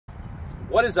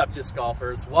What is up, disc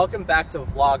golfers? Welcome back to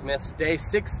VLOGMAS Day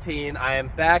 16. I am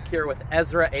back here with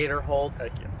Ezra Aderhold.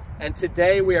 Thank you. And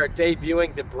today we are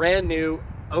debuting the brand new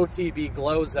OTB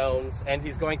Glow Zones, and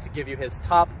he's going to give you his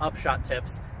top upshot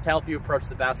tips to help you approach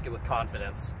the basket with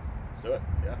confidence. Let's do it,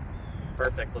 yeah.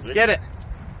 Perfect, let's get it.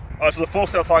 So the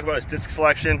first thing I'll talk about is disc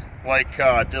selection. Like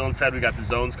Dylan said, we got the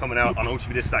zones coming out on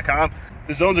otbdisc.com.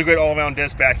 The zones are great all-around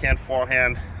disc, backhand,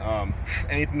 forehand,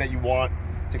 anything that you want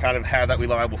to kind of have that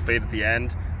reliable fade at the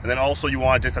end. And then also you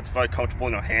want a disc that's very comfortable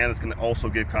in your hand. That's going to also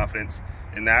give confidence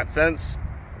in that sense.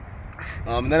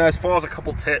 And then as far as a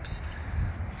couple tips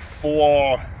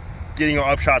for getting your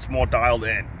upshots more dialed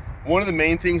in. One of the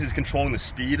main things is controlling the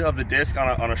speed of the disc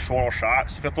on a shorter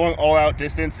shot. So if you're throwing all out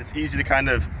distance, it's easy to kind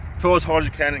of throw as hard as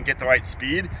you can and get the right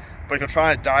speed. But if you're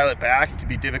trying to dial it back, it can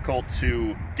be difficult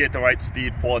to get the right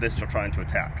speed for the distance you're trying to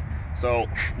attack. So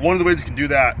one of the ways you can do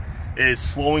that is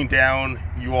slowing down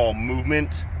your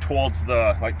movement towards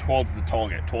the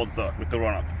target, with the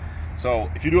run up.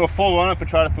 So if you do a full run up and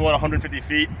try to throw it 150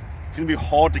 feet, it's gonna be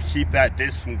hard to keep that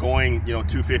disc from going,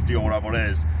 250 or whatever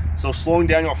it is. So slowing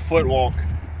down your footwork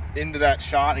into that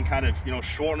shot and kind of,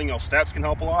 shortening your steps can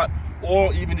help a lot.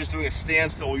 Or even just doing a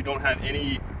standstill where you don't have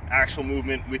any actual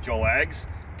movement with your legs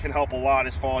can help a lot,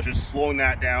 as far as just slowing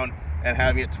that down and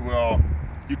having it to where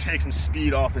you take some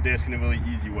speed off the disc in a really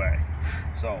easy way.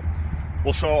 So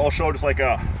I'll show just like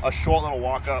a short little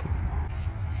walk up.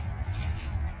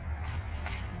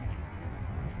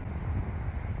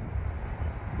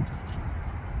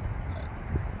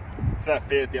 It's that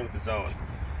fade at the end of the zone.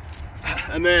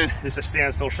 And then it's a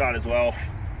standstill shot as well.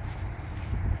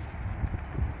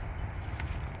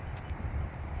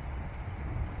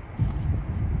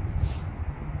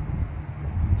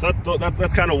 So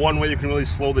that's kind of one way you can really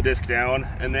slow the disc down.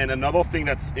 And then another thing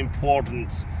that's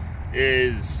important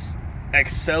is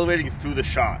accelerating through the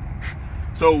shot.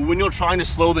 So when you're trying to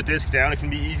slow the disc down, it can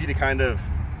be easy to kind of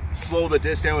slow the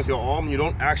disc down with your arm. You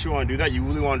don't actually want to do that. You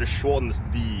really want to just shorten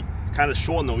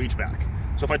the reach back.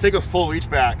 So if I take a full reach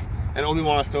back and only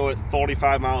want to throw it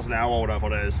 35 miles an hour or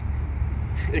whatever it is,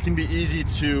 it can be easy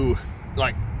to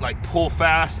like pull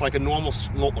fast like a normal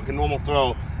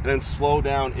throw and then slow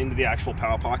down into the actual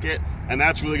power pocket, and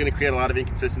that's really going to create a lot of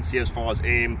inconsistency as far as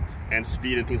aim and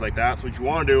speed and things like that. So what you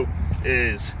want to do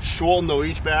is shorten the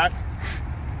reach back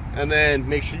and then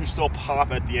make sure you still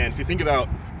pop at the end. If you think about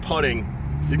putting,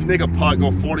 you can make a putt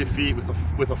go 40 feet with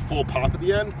a full pop at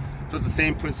the end. So it's the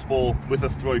same principle with a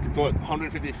throw. You can throw it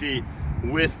 150 feet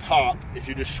with pop if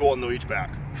you just shorten the reach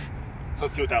back. So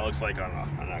let's see what that looks like on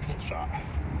an actual shot.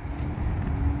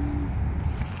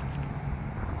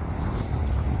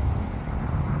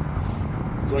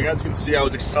 So you guys can see I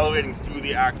was accelerating through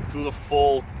the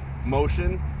full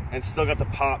motion and still got the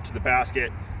pop to the basket,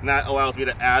 and that allows me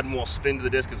to add more spin to the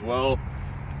disc as well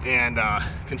and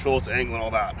control its angle and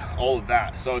all of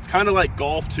that. So it's kind of like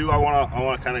golf too. I want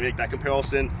to kind of make that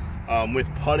comparison. With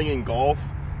putting in golf,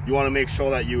 you want to make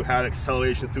sure that you have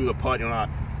acceleration through the putt. You're not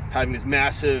having this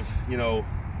massive,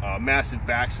 massive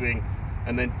backswing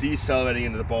and then decelerating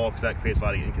into the ball, because that creates a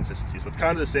lot of inconsistency. So it's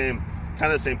kind of the same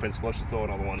principle. Let's just throw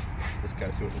another one, just kind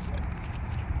of see what it looks like.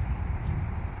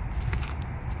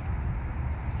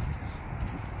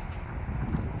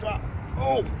 Drop.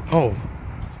 Oh!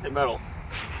 Hit metal.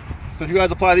 So if you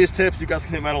guys apply these tips, you guys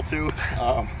can hit metal too.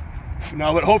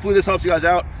 No, but hopefully this helps you guys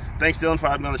out. Thanks, Dylan, for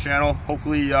having me on the channel.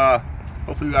 Hopefully you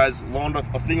guys learned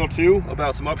a thing or two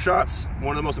about some upshots,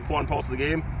 one of the most important parts of the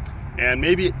game, and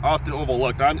maybe often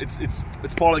overlooked.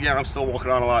 It's part of the game I'm still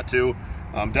working on a lot too.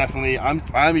 Definitely,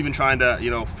 I'm even trying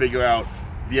to figure out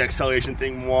the acceleration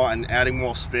thing more and adding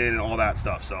more spin and all that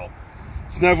stuff. So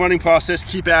it's a never-ending process.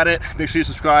 Keep at it. Make sure you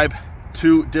subscribe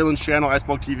to Dylan's channel,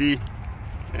 Iceberg TV,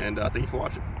 and thank you for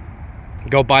watching.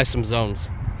 Go buy some zones.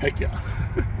 Heck yeah.